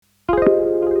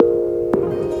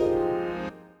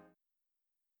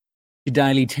your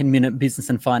daily 10-minute business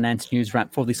and finance news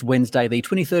wrap for this Wednesday, the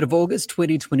 23rd of August,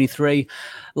 2023.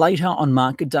 Later on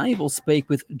Market Day, we'll speak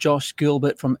with Josh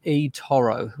Gilbert from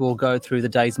eToro, who will go through the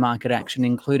day's market action,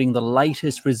 including the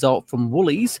latest result from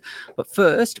Woolies. But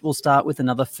first, we'll start with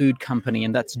another food company,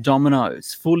 and that's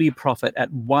Domino's. Fully profit at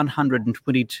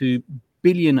 $122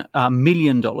 million,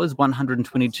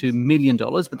 $122 million,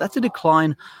 but that's a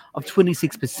decline of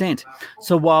 26%.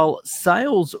 So while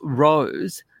sales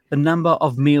rose, the number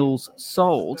of meals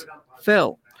sold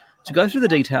fell. To go through the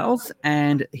details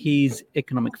and his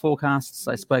economic forecasts,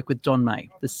 I spoke with Don Meij,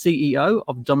 the CEO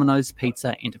of Domino's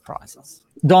Pizza Enterprises.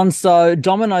 Don, so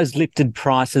Domino's lifted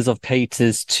prices of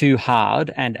pizzas too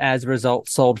hard and as a result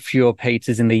sold fewer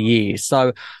pizzas in the year.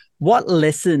 So what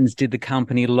lessons did the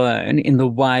company learn in the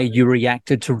way you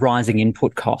reacted to rising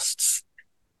input costs?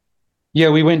 Yeah,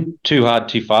 we went too hard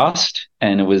too fast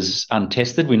and it was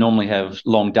untested. We normally have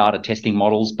long data testing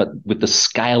models, but with the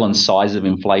scale and size of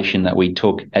inflation that we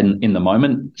took and in the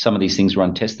moment, some of these things were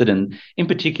untested. And in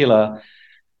particular,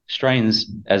 Australians,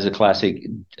 as a classic,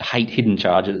 hate hidden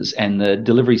charges, and the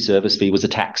delivery service fee was a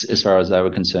tax as far as they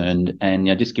were concerned. And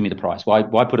just give me the price. Why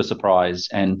put a surprise?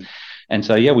 And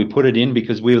so, we put it in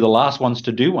because we were the last ones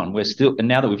to do one. And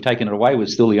now that we've taken it away, we're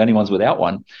still the only ones without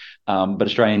one. But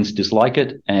Australians dislike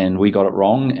it, and we got it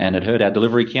wrong, and it hurt our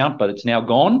delivery count, but it's now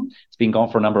gone. It's been gone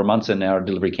for a number of months, and now our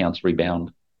delivery counts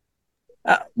rebound.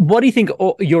 What do you think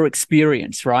your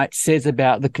experience, right, says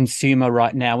about the consumer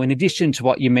right now, in addition to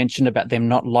what you mentioned about them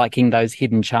not liking those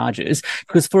hidden charges?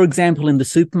 Because, for example, in the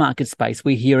supermarket space,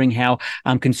 we're hearing how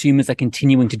consumers are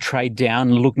continuing to trade down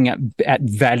and looking at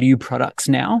value products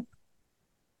now.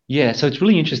 Yeah, so it's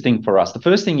really interesting for us. The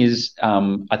first thing is,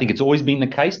 I think it's always been the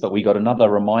case, but we got another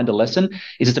reminder lesson,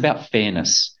 is it's about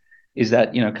fairness. Is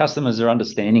that, customers are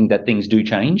understanding that things do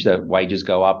change, that wages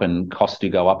go up and costs do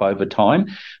go up over time.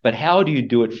 But how do you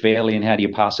do it fairly and how do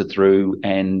you pass it through?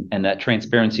 And that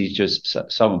transparency is just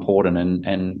so important.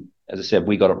 And as I said,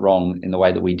 we got it wrong in the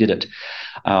way that we did it.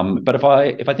 But if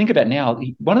I think about now,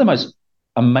 one of the most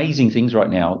amazing things right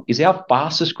now is our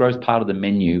fastest growth part of the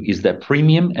menu is the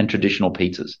premium and traditional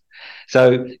pizzas.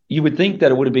 So you would think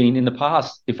that it would have been in the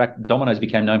past. In fact, Domino's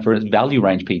became known for its value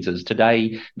range pizzas.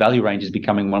 Today, value range is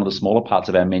becoming one of the smaller parts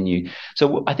of our menu.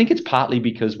 So I think it's partly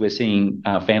because we're seeing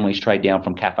families trade down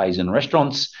from cafes and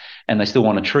restaurants, and they still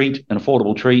want a treat, an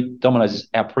affordable treat. Domino's,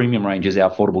 our premium range is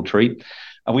our affordable treat.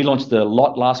 We launched a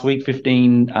lot last week,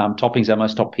 15 toppings, our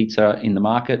most top pizza in the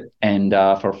market. And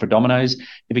for Domino's,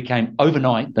 it became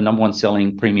overnight the number one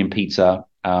selling premium pizza.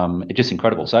 It's just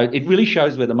incredible. So it really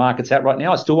shows where the market's at right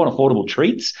now. I still want affordable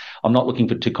treats. I'm not looking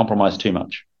to compromise too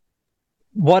much.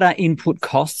 What are input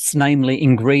costs, namely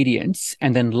ingredients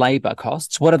and then labour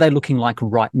costs? What are they looking like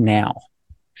right now?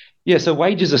 Yeah, so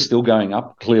wages are still going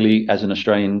up. Clearly, as an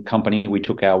Australian company, we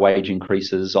took our wage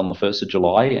increases on the 1st of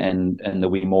July, and there'll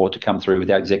be more to come through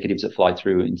with our executives that fly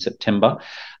through in September.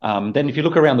 Then if you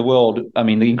look around the world,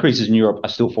 the increases in Europe are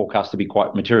still forecast to be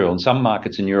quite material. And some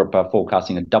markets in Europe are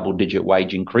forecasting a double-digit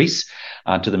wage increase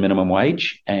to the minimum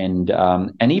wage. And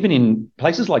even in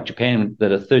places like Japan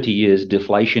that are 30 years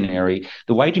deflationary,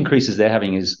 the wage increases they're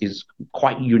having is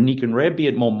quite unique and rare, be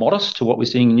it more modest to what we're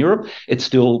seeing in Europe. It's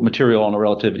still material on a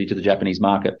relativity to the Japanese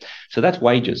market. So that's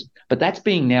wages. But that's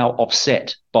being now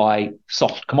offset by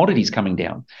soft commodities coming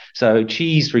down. So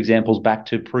cheese, for example, is back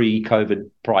to pre-COVID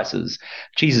prices.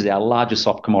 Cheese is our largest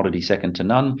soft commodity, second to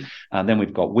none. Then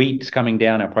we've got wheat coming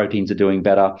down. Our proteins are doing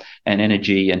better, and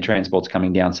energy and transport's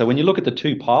coming down. So when you look at the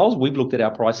two piles, we've looked at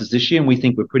our prices this year, and we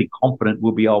think we're pretty confident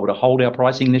we'll be able to hold our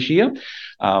pricing this year.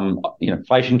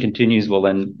 Inflation continues. Well,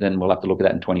 then we'll have to look at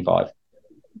that in 25.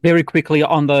 Very quickly,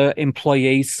 on the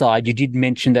employee side, you did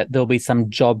mention that there'll be some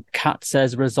job cuts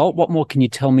as a result. What more can you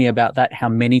tell me about that? How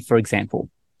many, for example?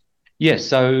 Yes,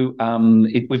 so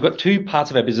we've got two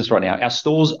parts of our business right now. Our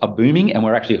stores are booming, and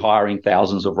we're actually hiring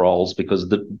thousands of roles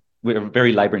because we're a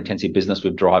very labour-intensive business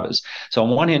with drivers. So on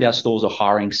one hand, our stores are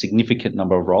hiring significant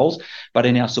number of roles, but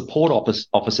in our support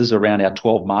offices around our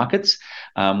 12 markets,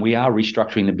 we are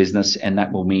restructuring the business, and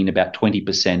that will mean about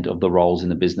 20% of the roles in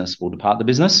the business will depart the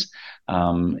business.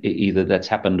 Either that's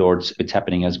happened or it's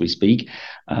happening as we speak.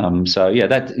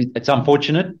 It's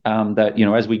unfortunate that,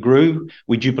 as we grew,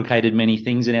 we duplicated many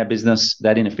things in our business.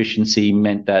 That inefficiency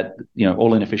meant that,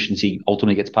 all inefficiency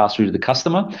ultimately gets passed through to the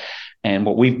customer. And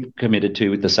what we've committed to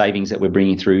with the savings that we're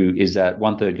bringing through is that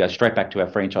 1/3 goes straight back to our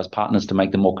franchise partners to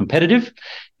make them more competitive,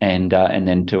 and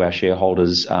then to our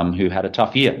shareholders who had a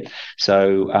tough year.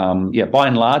 So, by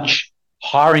and large,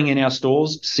 hiring in our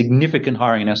stores, significant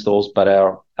hiring in our stores, but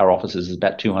our offices is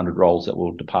about 200 roles that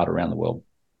will depart around the world.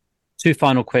 Two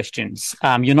final questions.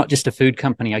 You're not just a food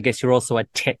company. I guess you're also a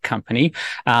tech company.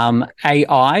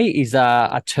 AI is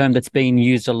a term that's being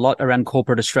used a lot around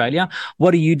corporate Australia.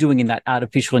 What are you doing in that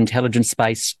artificial intelligence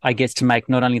space, I guess, to make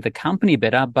not only the company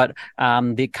better, but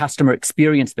the customer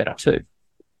experience better too?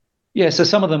 Yeah, so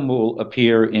some of them will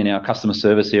appear in our customer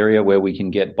service area where we can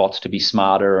get bots to be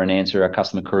smarter and answer our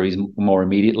customer queries more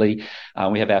immediately.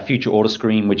 We have our future order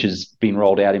screen, which has been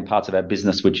rolled out in parts of our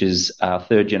business, which is our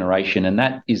third generation. And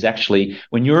that is actually,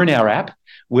 when you're in our app,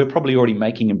 we're probably already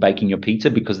making and baking your pizza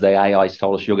because the AI has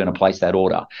told us you're going to place that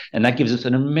order. And that gives us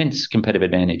an immense competitive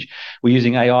advantage. We're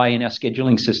using AI in our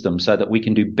scheduling system so that we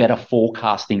can do better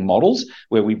forecasting models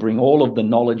where we bring all of the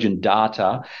knowledge and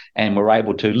data and we're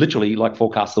able to literally like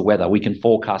forecast the weather. We can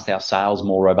forecast our sales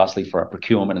more robustly for our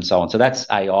procurement and so on. So that's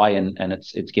AI and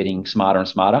it's getting smarter and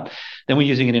smarter. Then we're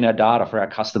using it in our data for our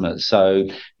customers. So,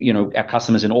 our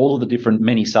customers in all of the different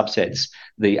many subsets,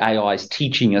 the AI is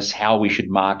teaching us how we should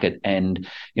market. And,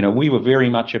 we were very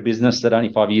much a business that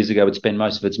only 5 years ago would spend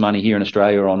most of its money here in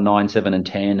Australia on 9, 7 and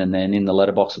 10 and then in the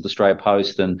letterbox of the Australia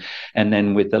Post and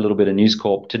then with a little bit of News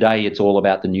Corp. Today, it's all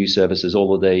about the news services,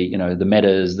 all of the, the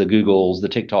Metas, the Googles, the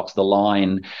TikToks, the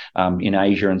Line in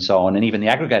Asia and so on, and even the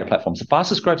aggregator platforms. The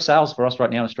fastest growth sales for us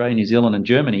right now in Australia, New Zealand and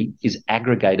Germany is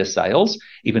aggregator sales,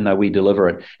 even though we deliver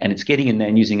it. And it's getting in there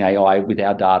and using AI with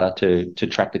our data to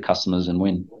track the customers and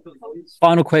win.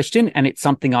 Final question, and it's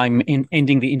something I'm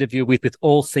ending the interview with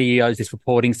all CEOs this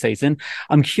reporting season.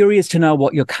 I'm curious to know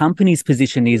what your company's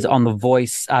position is on the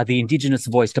voice, the Indigenous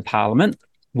voice to Parliament.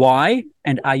 Why?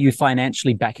 And are you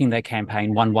financially backing their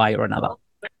campaign one way or another?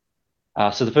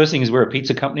 So the first thing is we're a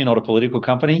pizza company, not a political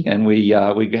company, and we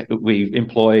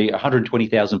employ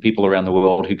 120,000 people around the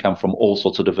world who come from all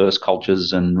sorts of diverse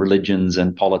cultures and religions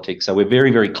and politics. So we're very,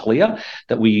 very clear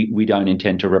that we don't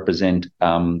intend to represent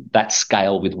that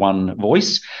scale with one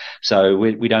voice. So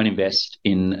we don't invest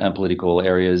in political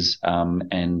areas. Our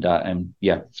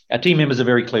team members are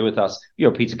very clear with us.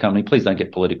 You're a pizza company. Please don't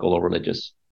get political or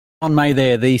religious. On Meij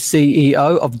there, the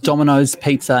CEO of Domino's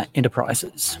Pizza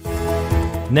Enterprises.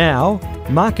 Now,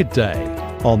 Market Day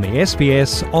on the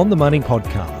SBS On The Money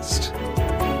podcast.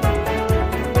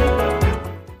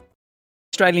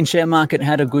 Australian share market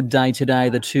had a good day today.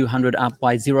 The 200 up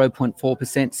by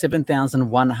 0.4%,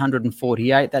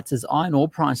 7,148. That's as iron ore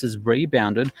prices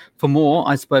rebounded. For more,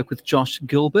 I spoke with Josh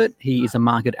Gilbert. He is a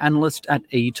market analyst at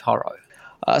eToro.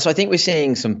 So I think we're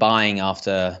seeing some buying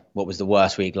after what was the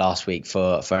worst week last week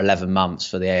for 11 months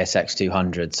for the ASX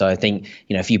 200. So I think,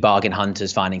 a few bargain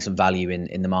hunters finding some value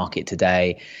in the market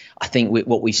today. I think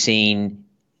what we've seen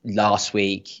last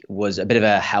week was a bit of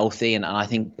a healthy and I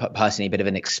think personally a bit of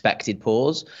an expected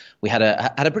pause. We had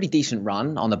a pretty decent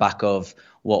run on the back of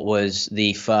what was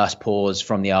the first pause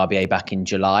from the RBA back in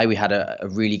July. We had a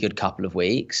really good couple of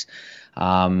weeks.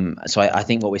 So I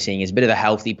think what we're seeing is a bit of a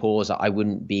healthy pause. I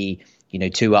wouldn't be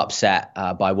too upset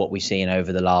by what we've seen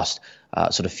over the last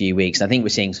sort of few weeks. And I think we're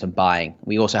seeing some buying.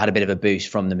 We also had a bit of a boost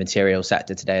from the material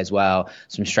sector today as well.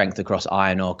 Some strength across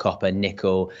iron ore, copper,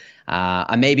 nickel,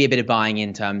 and maybe a bit of buying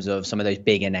in terms of some of those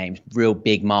bigger names, real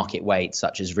big market weights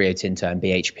such as Rio Tinto and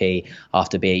BHP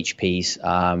after BHP's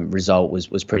result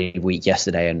was pretty weak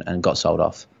yesterday and got sold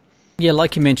off. Yeah,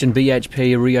 like you mentioned,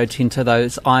 BHP, Rio Tinto,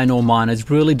 those iron ore miners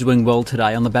really doing well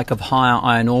today on the back of higher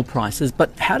iron ore prices.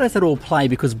 But how does that all play?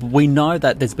 Because we know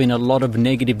that there's been a lot of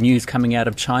negative news coming out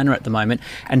of China at the moment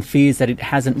and fears that it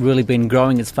hasn't really been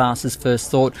growing as fast as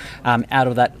first thought out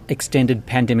of that extended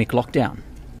pandemic lockdown.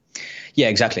 Yeah,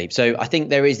 exactly. So I think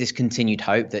there is this continued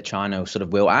hope that China sort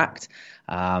of will act.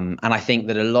 And I think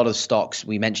that a lot of stocks,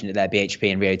 we mentioned it there,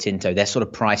 BHP and Rio Tinto, they're sort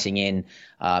of pricing in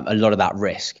a lot of that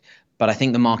risk. But I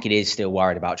think the market is still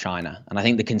worried about China. And I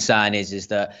think the concern is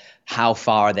that how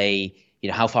far are they,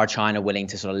 how far are China willing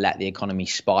to sort of let the economy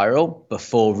spiral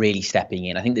before really stepping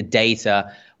in? I think the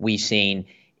data we've seen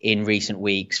in recent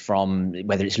weeks from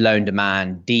whether it's loan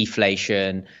demand,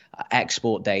 deflation,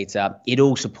 export data, it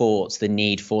all supports the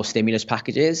need for stimulus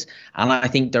packages. And I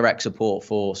think direct support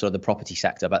for sort of the property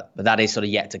sector, but that is sort of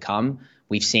yet to come.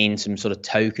 We've seen some sort of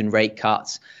token rate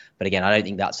cuts. But again, I don't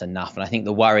think that's enough. And I think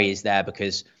the worry is there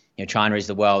because China is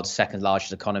the world's second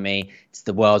largest economy. It's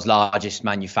the world's largest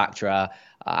manufacturer,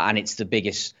 and it's the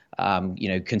biggest,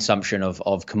 consumption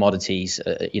of commodities,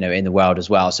 in the world as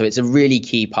well. So it's a really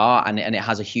key part, and it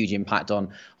has a huge impact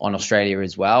on Australia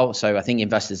as well. So I think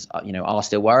investors, are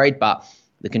still worried, but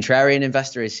the contrarian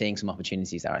investor is seeing some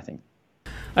opportunities there, I think.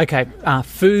 Okay,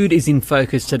 food is in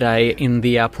focus today in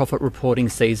the profit reporting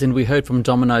season. We heard from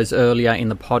Domino's earlier in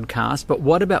the podcast, but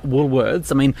what about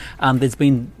Woolworths? I mean, there's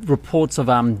been reports of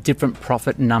different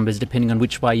profit numbers depending on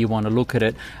which way you want to look at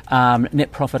it.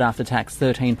 Net profit after tax,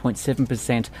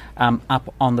 13.7%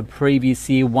 up on the previous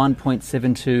year,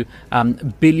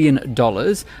 $1.72 billion.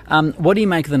 What do you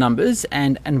make of the numbers,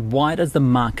 and why does the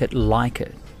market like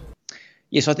it?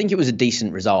 Yeah, so I think it was a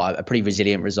decent result, a pretty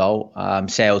resilient result.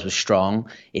 Sales were strong.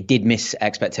 It did miss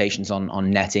expectations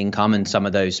on net income and some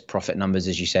of those profit numbers,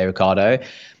 as you say, Ricardo.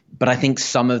 But I think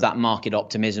some of that market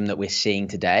optimism that we're seeing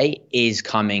today is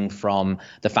coming from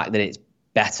the fact that it's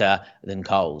better than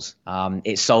Coles.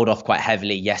 It sold off quite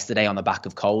heavily yesterday on the back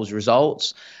of Coles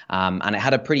results, and it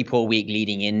had a pretty poor week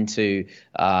leading into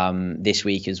this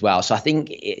week as well. So I think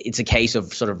it's a case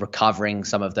of sort of recovering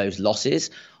some of those losses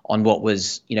on what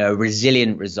was, a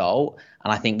resilient result,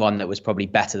 and I think one that was probably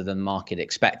better than the market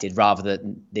expected, rather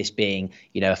than this being,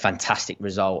 a fantastic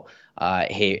result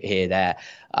there.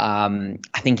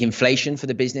 I think inflation for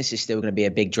the business is still going to be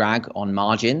a big drag on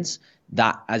margins.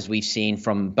 That, as we've seen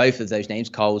from both of those names,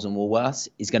 Coles and Woolworths,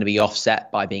 is going to be offset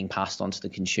by being passed on to the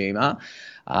consumer.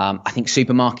 I think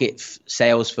supermarket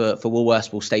sales for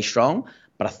Woolworths will stay strong,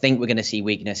 but I think we're going to see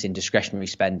weakness in discretionary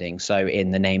spending. So in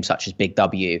the names such as Big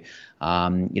W,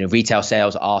 retail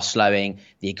sales are slowing,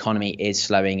 the economy is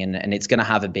slowing, and it's going to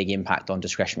have a big impact on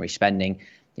discretionary spending.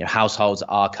 Households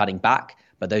are cutting back,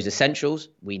 but those essentials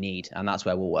we need, and that's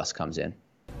where Woolworths comes in.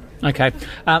 Okay.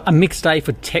 A mixed day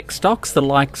for tech stocks, the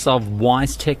likes of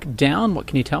WiseTech down. What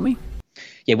can you tell me?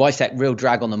 Yeah, WiseTech, real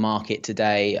drag on the market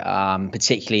today,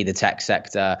 particularly the tech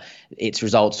sector. Its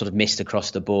results sort of missed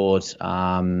across the board.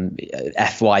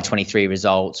 FY23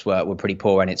 results were pretty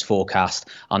poor, and its forecast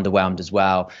underwhelmed as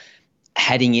well.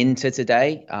 Heading into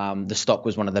today, the stock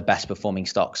was one of the best performing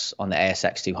stocks on the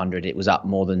ASX 200. It was up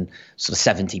more than sort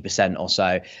of 70% or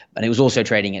so. And it was also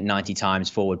trading at 90 times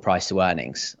forward price to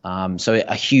earnings. So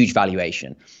a huge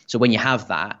valuation. So when you have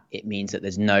that, it means that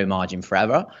there's no margin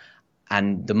forever.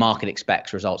 And the market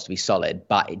expects results to be solid,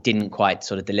 but it didn't quite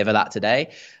sort of deliver that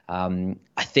today.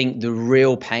 I think the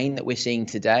real pain that we're seeing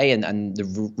today, and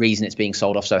the reason it's being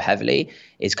sold off so heavily,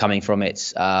 is coming from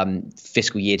its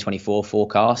fiscal year 24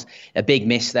 forecast. A big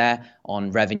miss there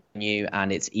on revenue,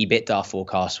 and its EBITDA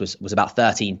forecast was about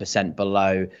 13%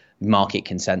 below market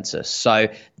consensus. So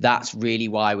that's really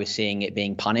why we're seeing it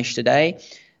being punished today.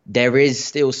 There is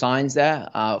still signs there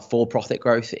for profit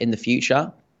growth in the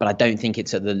future, but I don't think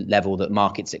it's at the level that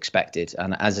markets expected.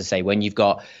 And as I say, when you've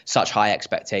got such high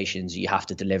expectations, you have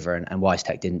to deliver, and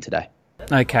WiseTech didn't today.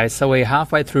 Okay, so we're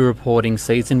halfway through reporting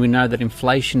season. We know that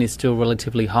inflation is still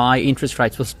relatively high. Interest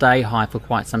rates will stay high for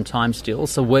quite some time still.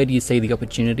 So where do you see the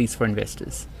opportunities for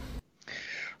investors?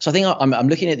 So I think I'm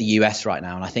looking at the US right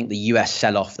now, and I think the US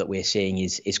sell-off that we're seeing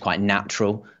is quite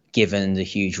natural given the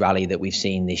huge rally that we've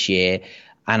seen this year.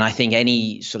 And I think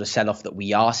any sort of sell-off that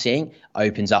we are seeing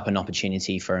opens up an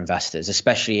opportunity for investors,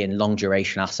 especially in long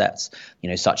duration assets,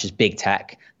 such as big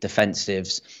tech,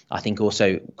 defensives. I think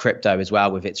also crypto as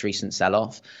well with its recent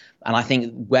sell-off. And I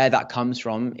think where that comes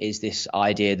from is this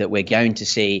idea that we're going to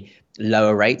see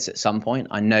lower rates at some point.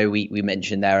 I know we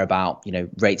mentioned there about,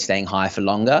 rates staying higher for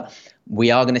longer.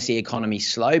 We are going to see economy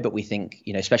slow, but we think,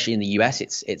 especially in the US,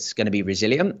 it's going to be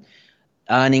resilient.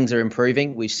 Earnings are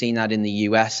improving. We've seen that in the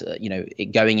US,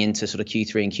 going into sort of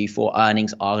Q3 and Q4,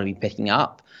 earnings are going to be picking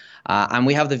up. And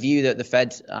we have the view that the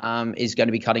Fed is going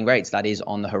to be cutting rates. That is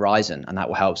on the horizon, and that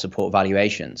will help support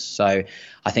valuations. So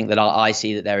I think that I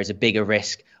see that there is a bigger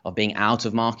risk of being out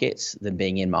of markets than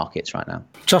being in markets right now.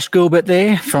 Josh Gilbert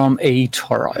there from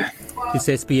eToro. This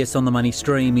SBS On The Money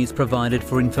stream is provided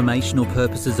for informational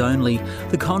purposes only.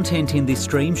 The content in this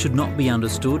stream should not be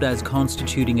understood as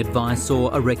constituting advice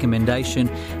or a recommendation.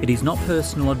 It is not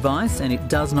personal advice, and it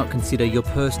does not consider your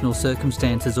personal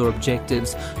circumstances or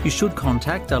objectives. You should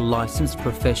contact a licensed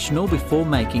professional before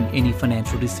making any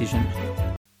financial decision.